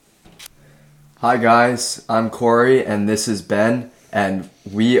Hi guys, I'm Corey and this is Ben, and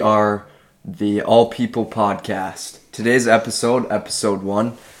we are the All People Podcast. Today's episode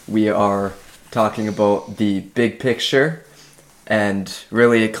 1, we are talking about the big picture, and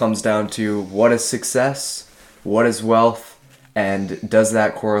really it comes down to what is success, what is wealth, and does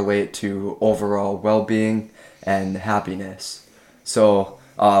that correlate to overall well-being and happiness. So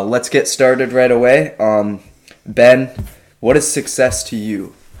let's get started right away. Ben, what is success to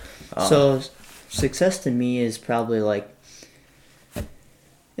you? Success to me is probably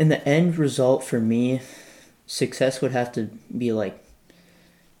in the end result for me, success would have to be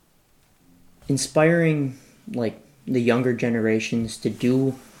inspiring the younger generations to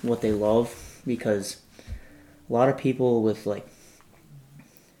do what they love, because a lot of people with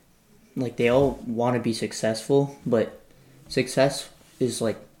they all want to be successful, but success is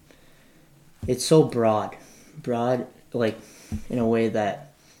it's so broad in a way that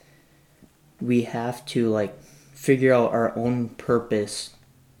we have to figure out our own purpose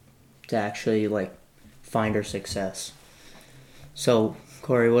to actually find our success. So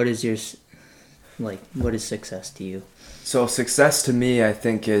Corey, what is what is success to you? So success to me, I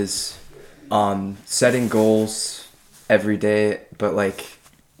think, is setting goals every day, but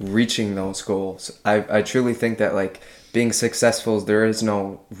reaching those goals. I truly think that being successful, there is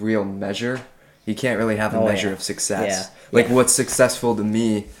no real measure. You can't really have a measure of success. What's successful to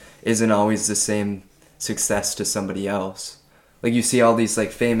me isn't always the same success to somebody else. You see all these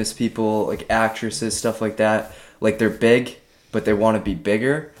famous people, actresses, stuff like that. They're big, but they want to be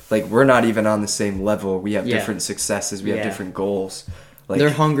bigger. We're not even on the same level. We have different successes. We have different goals. They're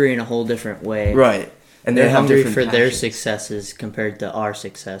hungry in a whole different way. Right. And they're hungry for passions. Their successes compared to our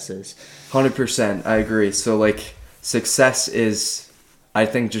successes. 100%. I agree. So success is, I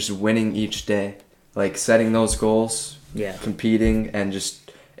think, just winning each day. Setting those goals, competing, and just,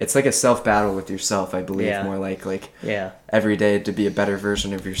 it's like a self-battle with yourself, I believe, more every day to be a better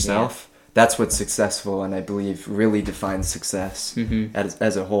version of yourself. That's what's successful, and I believe really defines success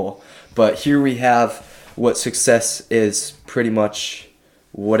as a whole. But here we have what success is, pretty much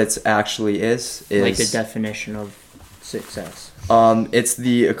what it actually is the definition of success. It's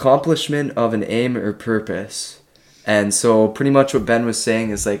the accomplishment of an aim or purpose. And so pretty much what Ben was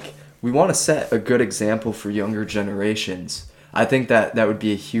saying is we want to set a good example for younger generations. I think that would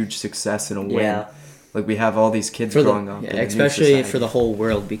be a huge success and a win. Yeah. We have all these kids growing up. Yeah, especially for the whole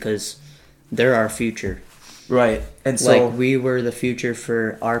world, because they're our future. Right. And so we were the future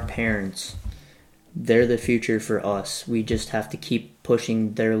for our parents. They're the future for us. We just have to keep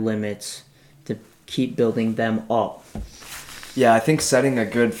pushing their limits to keep building them up. Yeah, I think setting a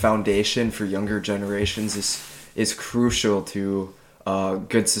good foundation for younger generations is crucial to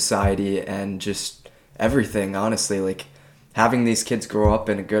good society and just everything, honestly. Having these kids grow up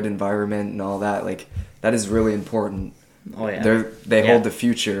in a good environment and all that, that is really important. Oh, yeah. They hold the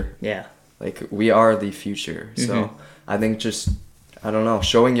future. Yeah. We are the future. So I think just, I don't know,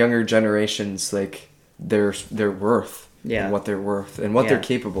 showing younger generations, their worth. Yeah. And what they're worth and what they're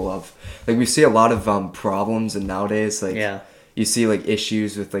capable of. We see a lot of problems, and nowadays, you see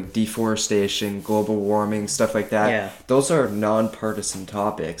issues with deforestation, global warming, stuff like that. Yeah. Those are non-partisan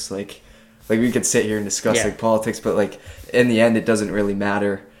topics. We could sit here and discuss politics, but in the end, it doesn't really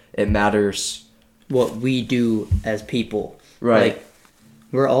matter. It matters what we do as people. Right.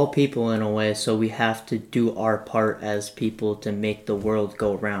 We're all people in a way, so we have to do our part as people to make the world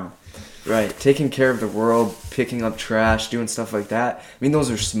go round. Right. Taking care of the world, picking up trash, doing stuff like that. I mean,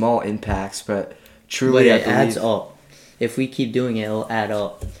 those are small impacts, but truly, it adds up. If we keep doing it, it'll add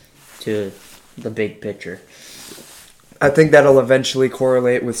up to the big picture. I think that'll eventually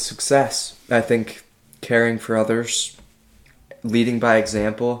correlate with success. I think caring for others, leading by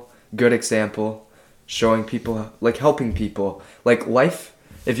example, good example, showing people, helping people. Life,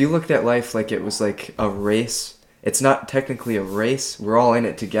 if you looked at life it was a race, it's not technically a race. We're all in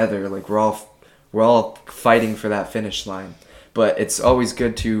it together. We're all fighting for that finish line. But it's always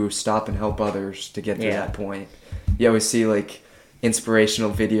good to stop and help others to get to that point. You always see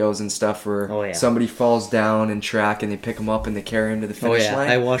inspirational videos and stuff where somebody falls down in track and they pick them up and they carry them to the finish line.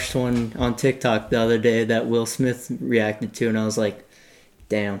 I watched one on TikTok the other day that Will Smith reacted to, and I was like,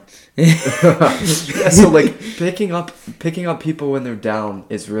 damn. So picking up people when they're down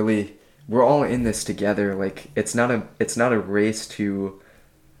is really, we're all in this together. It's not a race to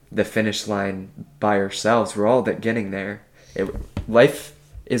the finish line by ourselves. We're all getting there. Life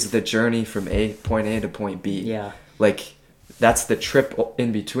is the journey from point A to point B. Yeah. That's the trip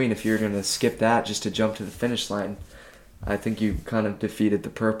in between. If you're going to skip that just to jump to the finish line, I think you kind of defeated the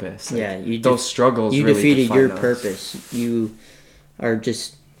purpose. Those struggles. You really defeated your those. purpose. You are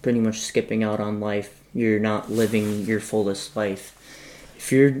just pretty much skipping out on life. You're not living your fullest life.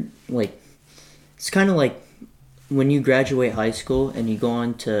 If you're like, it's kind of like when you graduate high school and you go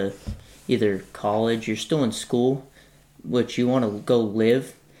on to either college, you're still in school, which you want to go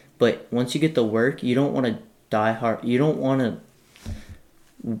live, but once you get to work, you don't want to die hard. You don't want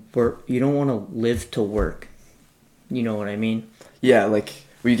to work. You don't want to live to work. You know what I mean? Yeah, like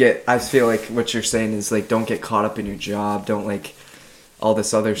I feel like what you're saying is like, don't get caught up in your job. Don't like all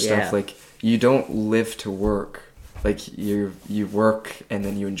this other stuff. Yeah. Like, you don't live to work. Like, you work and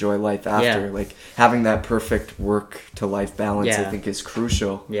then you enjoy life after. Yeah. Like, having that perfect work to life balance, I Yeah. think, is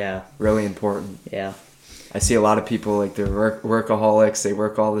crucial. Yeah. Really important. Yeah. I see a lot of people, like, they're workaholics. They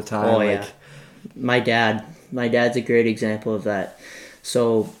work all the time. Oh, like, yeah. My dad's a great example of that.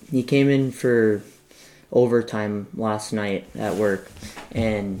 So he came in for overtime last night at work,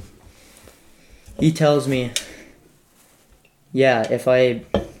 and he tells me, yeah, if I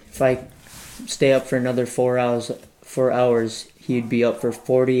stay up for another 4 hours, he'd be up for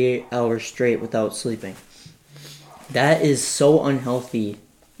 48 hours straight without sleeping. That is so unhealthy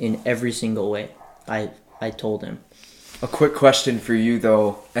in every single way. I told him. A quick question for you,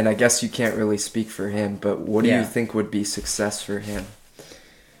 though, and I guess you can't really speak for him, but what do you Yeah. think would be success for him?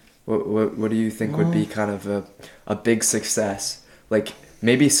 What do you think would be kind of a big success? Like,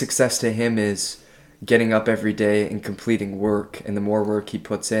 maybe success to him is getting up every day and completing work, and the more work he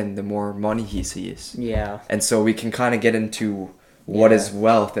puts in, the more money he sees. Yeah. And so we can kind of get into what is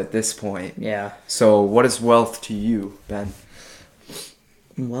wealth at this point. Yeah. So what is wealth to you, Ben?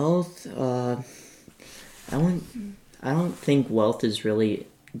 Wealth, I don't think wealth is really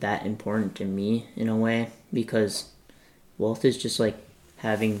that important to me in a way, because wealth is just like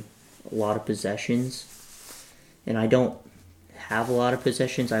having a lot of possessions, and I don't have a lot of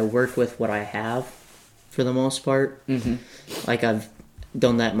possessions. I work with what I have for the most part. Mm-hmm. Like, I've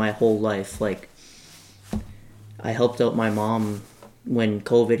done that my whole life. Like, I helped out my mom when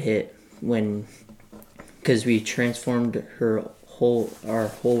COVID hit, because we transformed our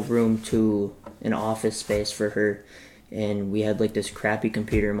whole room to an office space for her, and we had like this crappy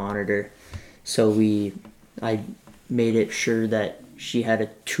computer monitor, so I made it sure that she had a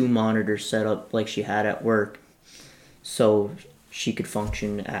 2 monitor setup like she had at work, so she could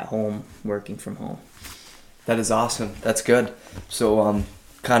function at home working from home. That is awesome. That's good. So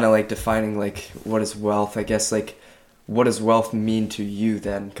kind of like defining like what is wealth, I guess. Like, what does wealth mean to you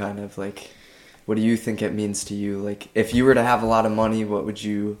then? Kind of like, what do you think it means to you? Like, if you were to have a lot of money, what would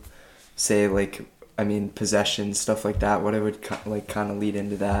you say? Like, I mean, possessions, stuff like that. What it would like kind of lead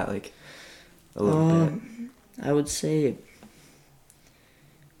into that, like a little bit. I would say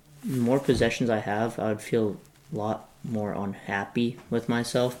the more possessions I have, I would feel a lot more unhappy with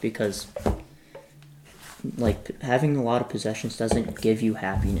myself, because like having a lot of possessions doesn't give you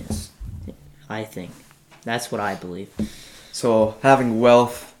happiness. I think that's what I believe. So having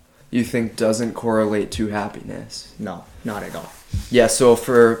wealth, you think, doesn't correlate to happiness? No, not at all. Yeah, so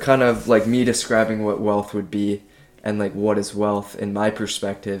for kind of like me describing what wealth would be and like what is wealth in my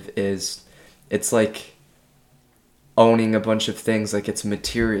perspective is, it's like owning a bunch of things, like it's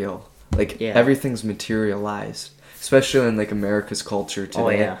material. Like, everything's materialized, especially in like America's culture today. Oh,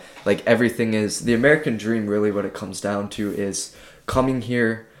 yeah. Like, everything is the American dream. Really, what it comes down to is coming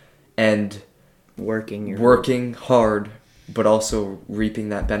here and working hard, but also reaping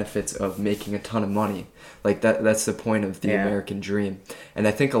that benefits of making a ton of money. Like, that's the point of the American dream. And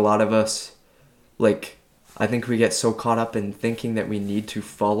I think a lot of us, like, I think we get so caught up in thinking that we need to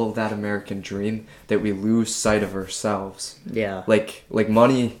follow that American dream that we lose sight of ourselves. Yeah. Like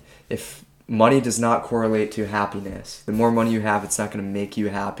money, if money does not correlate to happiness, the more money you have, it's not going to make you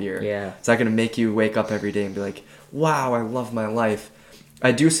happier. Yeah. It's not going to make you wake up every day and be like, wow, I love my life.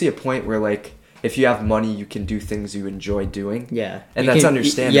 I do see a point where, like, if you have money, you can do things you enjoy doing. Yeah. And that's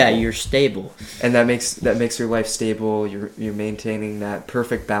understandable. Yeah, you're stable. And that makes your life stable. You're maintaining that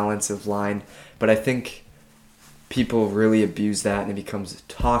perfect balance of line. But I think people really abuse that, and it becomes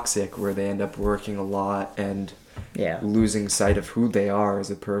toxic, where they end up working a lot and losing sight of who they are as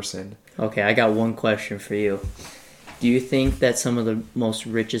a person. Okay, I got one question for you. Do you think that some of the most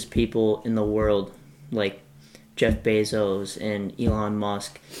richest people in the world, like Jeff Bezos and Elon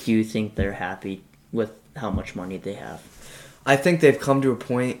Musk, do you think they're happy with how much money they have? I think they've come to a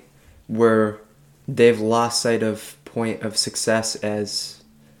point where they've lost sight of point of success, as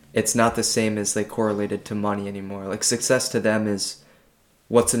it's not the same as like correlated to money anymore. Like, success to them is,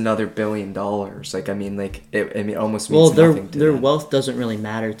 what's another $1 billion? Like, I mean, like, it almost means nothing to their them. wealth doesn't really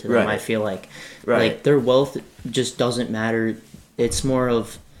matter to them. Right. I feel like, Right. like their wealth just doesn't matter. It's more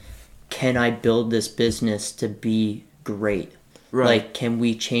of, can I build this business to be great? Right. Like, can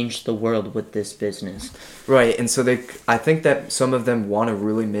we change the world with this business? Right, and so I think that some of them want to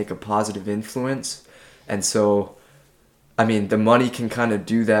really make a positive influence, and so, I mean, the money can kind of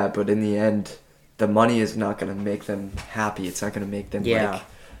do that, but in the end, the money is not going to make them happy. It's not going to make them, like,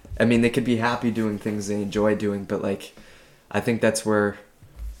 I mean, they could be happy doing things they enjoy doing, but, like, I think that's where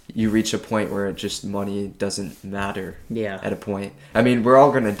you reach a point where money doesn't matter. Yeah. At a point. I mean, we're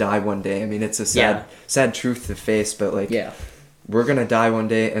all going to die one day. I mean, it's a sad truth to face, but, like, we're gonna die one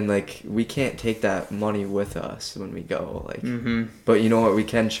day, and like we can't take that money with us when we go. Like, but you know what we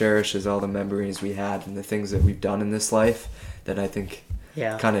can cherish is all the memories we had and the things that we've done in this life that I think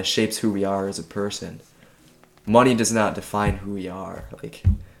kind of shapes who we are as a person. Money does not define who we are. Like,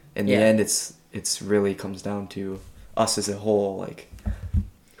 in the end, it's really comes down to us as a whole, like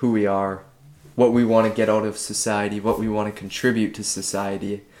who we are, what we want to get out of society, what we want to contribute to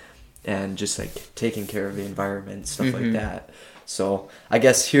society, and just like taking care of the environment, stuff like that. So I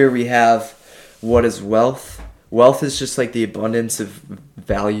guess here we have, what is wealth? Wealth is just like the abundance of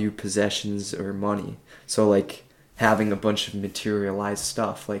value, possessions, or money. So like having a bunch of materialized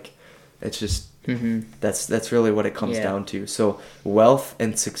stuff, like it's just that's really what it comes down to. So wealth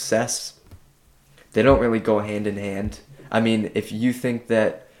and success, they don't really go hand in hand. I mean, if you think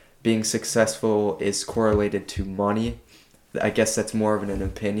that being successful is correlated to money, I guess that's more of an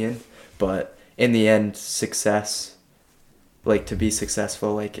opinion. But in the end, success, like to be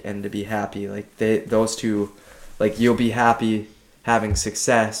successful, like, and to be happy, like those two, like you'll be happy having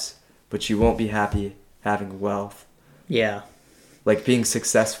success, but you won't be happy having wealth. Yeah. Like being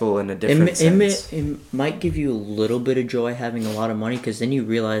successful in a different sense. It might give you a little bit of joy having a lot of money, because then you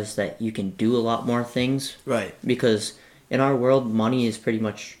realize that you can do a lot more things. Right. Because in our world, money is pretty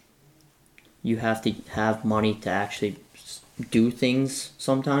much, you have to have money to actually do things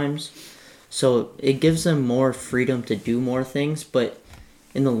sometimes. So it gives them more freedom to do more things, but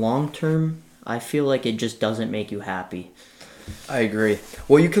in the long term, I feel like it just doesn't make you happy. I agree.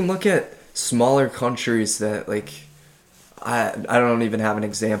 Well, you can look at smaller countries that, like, I don't even have an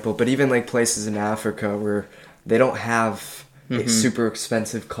example, but even like places in Africa where they don't have super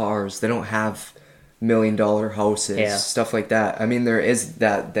expensive cars, they don't have $1 million houses, stuff like that. I mean, there is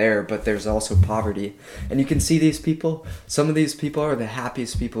that there, but there's also poverty. And you can see these people, some of these people are the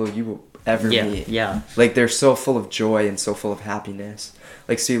happiest people you will ever meet. Yeah. Like, they're so full of joy and so full of happiness.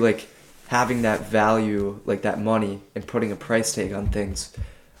 Like, see, like, having that value, like that money, and putting a price tag on things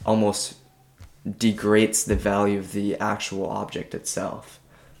almost degrades the value of the actual object itself.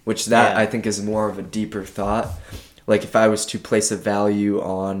 Which that, I think, is more of a deeper thought. Like, if I was to place a value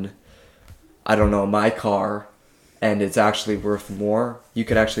on, I don't know, my car, and it's actually worth more, you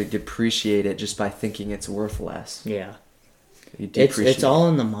could actually depreciate it just by thinking it's worth less. Yeah. It's all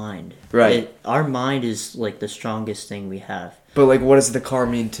in the mind. Right. Our mind is like the strongest thing we have. But like, what does the car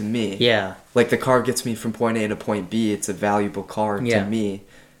mean to me? Yeah. Like, the car gets me from point A to point B. It's a valuable car to me.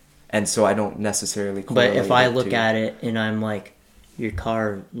 And so I don't necessarily correlate. But if I look at it and I'm like, your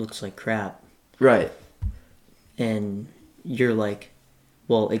car looks like crap. Right. And you're like,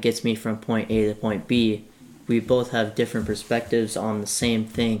 well, it gets me from point A to point B. We both have different perspectives on the same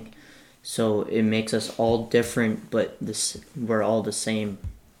thing. So it makes us all different, but we're all the same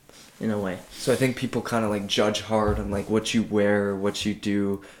in a way. So I think people kind of like judge hard on like what you wear, what you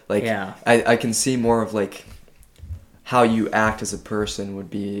do. Like, I can see more of like how you act as a person would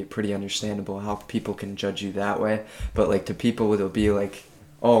be pretty understandable, how people can judge you that way. But like, to people, it'll be like,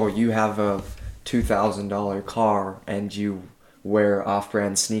 oh, you have a $2,000 car and you wear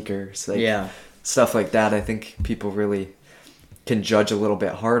off-brand sneakers. Like, stuff like that. I think people really can judge a little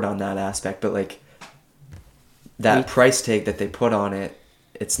bit hard on that aspect, but like that price tag that they put on it,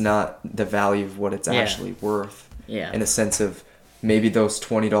 it's not the value of what it's actually worth. Yeah. In a sense of maybe those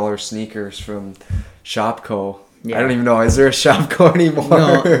 $20 sneakers from Shopko. Yeah. I don't even know. Is there a Shopko anymore?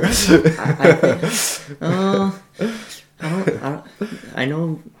 No. I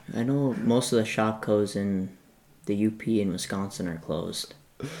know most of the Shopkos in the UP in Wisconsin are closed.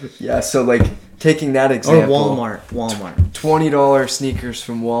 Yeah, so like taking that example, or Walmart, $20 sneakers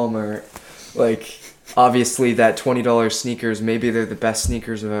from Walmart, like obviously that $20 sneakers, maybe they're the best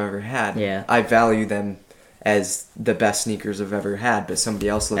sneakers I've ever had. Yeah, I value them as the best sneakers I've ever had, but somebody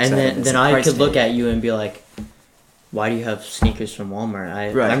else looks at it and then I could look at you and be like, why do you have sneakers from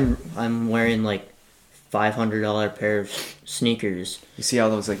Walmart? I'm wearing like $500 pair of sneakers. You see all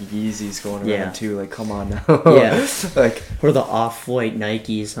those like Yeezys going around too. Like, come on now. Yeah. Like, or the off-white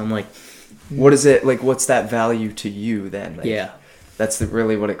Nikes. I'm like, what is it like? What's that value to you then? Like, that's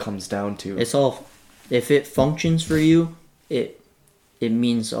really what it comes down to. It's all, if it functions for you, it it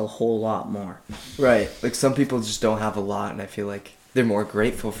means a whole lot more. Right. Like some people just don't have a lot, and I feel like they're more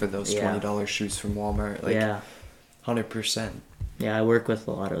grateful for those $20 shoes from Walmart. Like, 100%. Yeah, I work with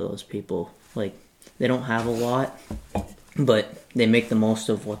a lot of those people. Like, they don't have a lot, but they make the most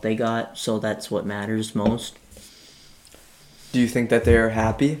of what they got, so that's what matters most. Do you think that they're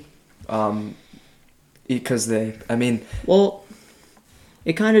happy? Because Well,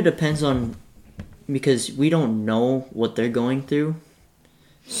 it kind of depends on, because we don't know what they're going through,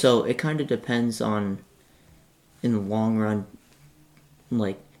 so it kind of depends on, in the long run,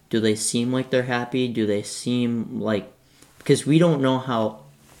 like, do they seem like they're happy? Do they seem like, because we don't know how,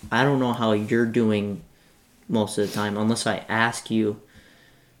 I don't know how you're doing most of the time, unless I ask you,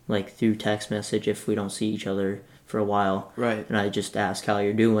 like, through text message if we don't see each other for a while. Right. And I just ask how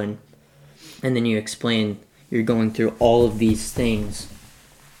you're doing. And then you explain you're going through all of these things.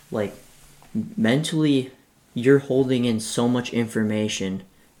 Like, mentally, you're holding in so much information,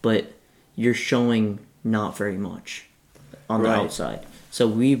 but you're showing not very much on the outside. So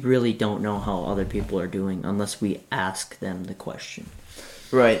we really don't know how other people are doing unless we ask them the question.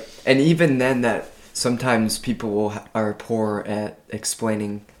 Right. And even then, that sometimes people are poor at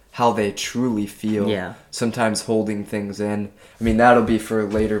explaining how they truly feel. Yeah. Sometimes holding things in. I mean, that'll be for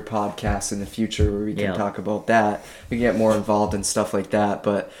later podcasts in the future where we can talk about that. We can get more involved in stuff like that.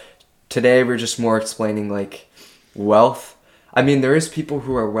 But today we're just more explaining, like, wealth. I mean, there is people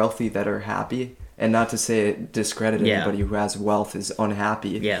who are wealthy that are happy. And not to say discredit anybody who has wealth is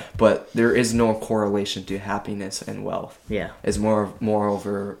unhappy. Yeah. But there is no correlation to happiness and wealth. Yeah. It's more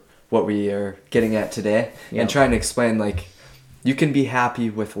over what we are getting at today. And trying to explain, like, you can be happy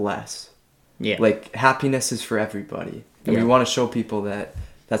with less. Yeah. Like, happiness is for everybody. And we want to show people that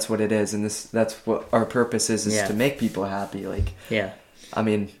that's what it is. And that's what our purpose is to make people happy. Like, I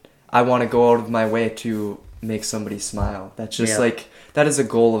mean, I want to go out of my way to make somebody smile. That's just like, that is a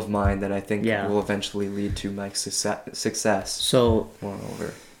goal of mine that I think will eventually lead to my success. So,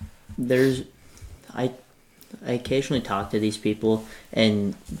 moreover, I occasionally talk to these people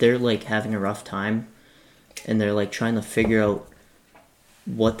and they're like having a rough time and they're like trying to figure out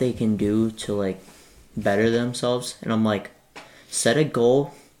what they can do to like better themselves. And I'm like, set a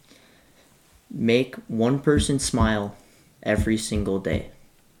goal, make one person smile every single day.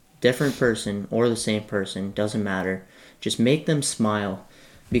 Different person or the same person, doesn't matter. Just make them smile,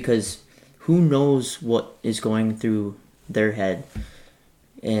 because who knows what is going through their head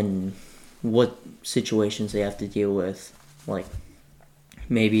and what situations they have to deal with. Like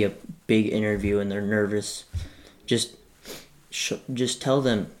maybe a big interview and they're nervous. Just tell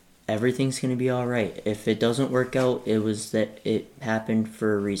them everything's going to be all right. If it doesn't work out, it happened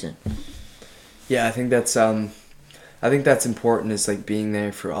for a reason. Yeah, I think that's important, is like being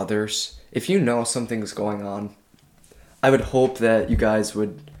there for others. If you know something's going on, I would hope that you guys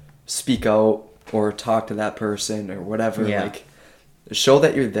would speak out or talk to that person or whatever. Like, show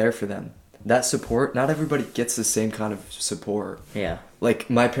that you're there for them. That support, not everybody gets the same kind of support. Yeah.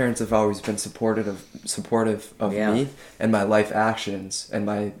 Like, my parents have always been supportive of me and my life actions and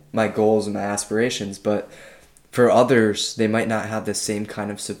my goals and my aspirations. But for others, they might not have the same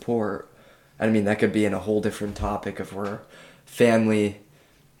kind of support. I mean, that could be in a whole different topic of where family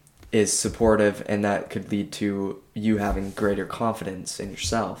is supportive, and that could lead to you having greater confidence in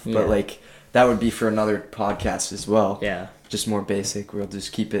yourself. But like, that would be for another podcast as well. Yeah. Just more basic. We'll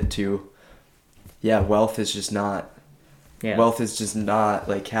just keep it to, wealth is just not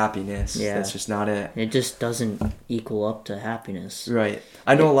like happiness. Yeah. That's just not it. It just doesn't equal up to happiness. Right.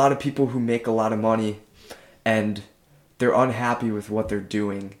 I know a lot of people who make a lot of money and they're unhappy with what they're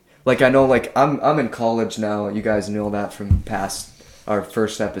doing. Like, I know, like, I'm in college now. You guys know that from our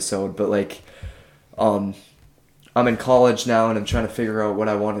first episode. But, like, I'm in college now, and I'm trying to figure out what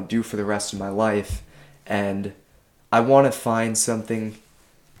I want to do for the rest of my life. And I want to find something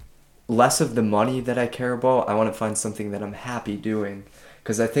less of the money that I care about. I want to find something that I'm happy doing.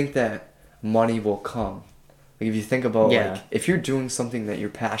 Because I think that money will come. Like, if you think about, like, if you're doing something that you're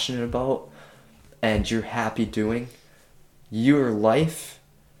passionate about and you're happy doing, your life...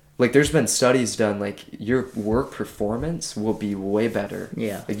 Like, there's been studies done, like, your work performance will be way better.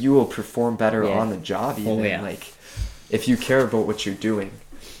 Yeah. Like, you will perform better on the job even, like, if you care about what you're doing.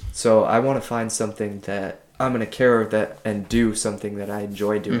 So I want to find something that I'm going to care that and do something that I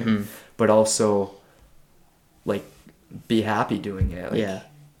enjoy doing, but also, like, be happy doing it. Like,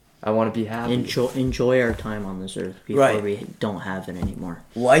 I want to be happy. Enjoy our time on this earth before we don't have it anymore.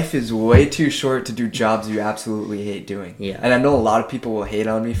 Life is way too short to do jobs you absolutely hate doing. Yeah. And I know a lot of people will hate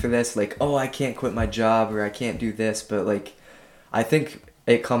on me for this. Like, oh, I can't quit my job, or I can't do this. But, like, I think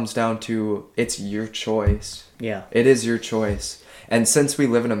it comes down to, it's your choice. Yeah. It is your choice. And since we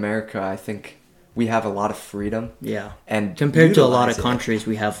live in America, I think we have a lot of freedom. Yeah. And compared to a lot of utilize it. countries,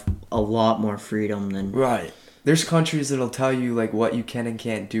 we have a lot more freedom than... Right. There's countries that'll tell you like what you can and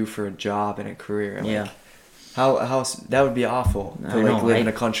can't do for a job and a career. And, Yeah. like, how that would be awful to like live in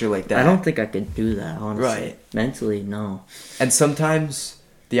a country like that. I don't think I could do that, honestly. Right. Mentally, no. And sometimes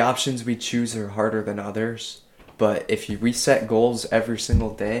the options we choose are harder than others. But if we set goals every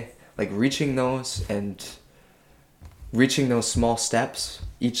single day, like reaching those small steps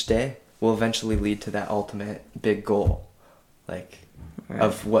each day will eventually lead to that ultimate big goal, like Right.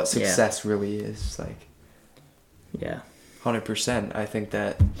 of what success really is. Like, Yeah. 100%. I think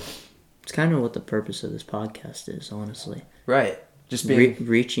that It's kind of what the purpose of this podcast is, honestly. right, just being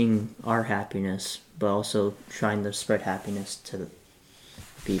Reaching our happiness, but also trying to spread happiness to the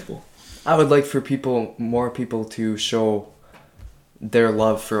people. I would like for more people to show their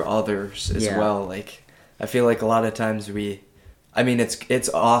love for others as well. Like, I feel like a lot of times it's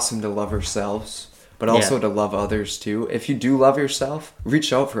awesome to love ourselves, but also to love others too. If you do love yourself,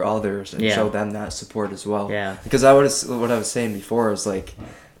 reach out for others and show them that support as well. Yeah. Because what I was saying before is like,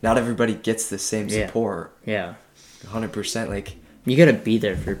 not everybody gets the same support. Yeah. 100%. Like, you gotta be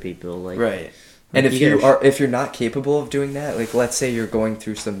there for people. Like, right. And if you're not capable of doing that, like let's say you're going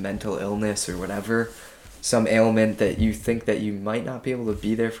through some mental illness or whatever, some ailment that you think that you might not be able to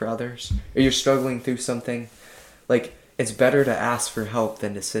be there for others, or you're struggling through something, like it's better to ask for help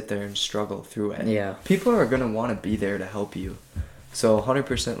than to sit there and struggle through it. Yeah. People are gonna want to be there to help you. So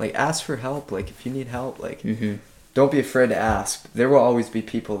 100%, like ask for help. Like if you need help, like don't be afraid to ask. There will always be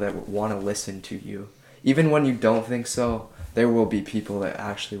people that want to listen to you. Even when you don't think so, there will be people that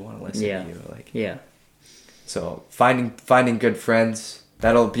actually want to listen to you. Like, so finding good friends,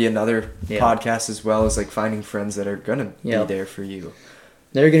 that'll be another podcast as well, as like finding friends that are gonna be there for you.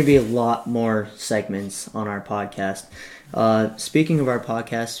 There are going to be a lot more segments on our podcast. Speaking of our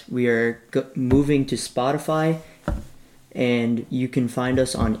podcast, we are moving to Spotify, and you can find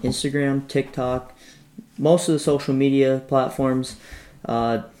us on Instagram, TikTok, most of the social media platforms.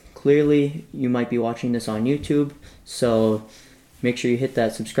 Clearly, you might be watching this on YouTube, so make sure you hit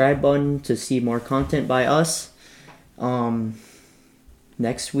that subscribe button to see more content by us.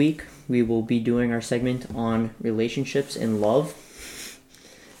 Next week, we will be doing our segment on relationships and love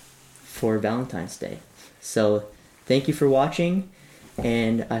for Valentine's Day. So, thank you for watching,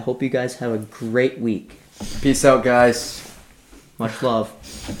 and I hope you guys have a great week. Peace out, guys. Much love.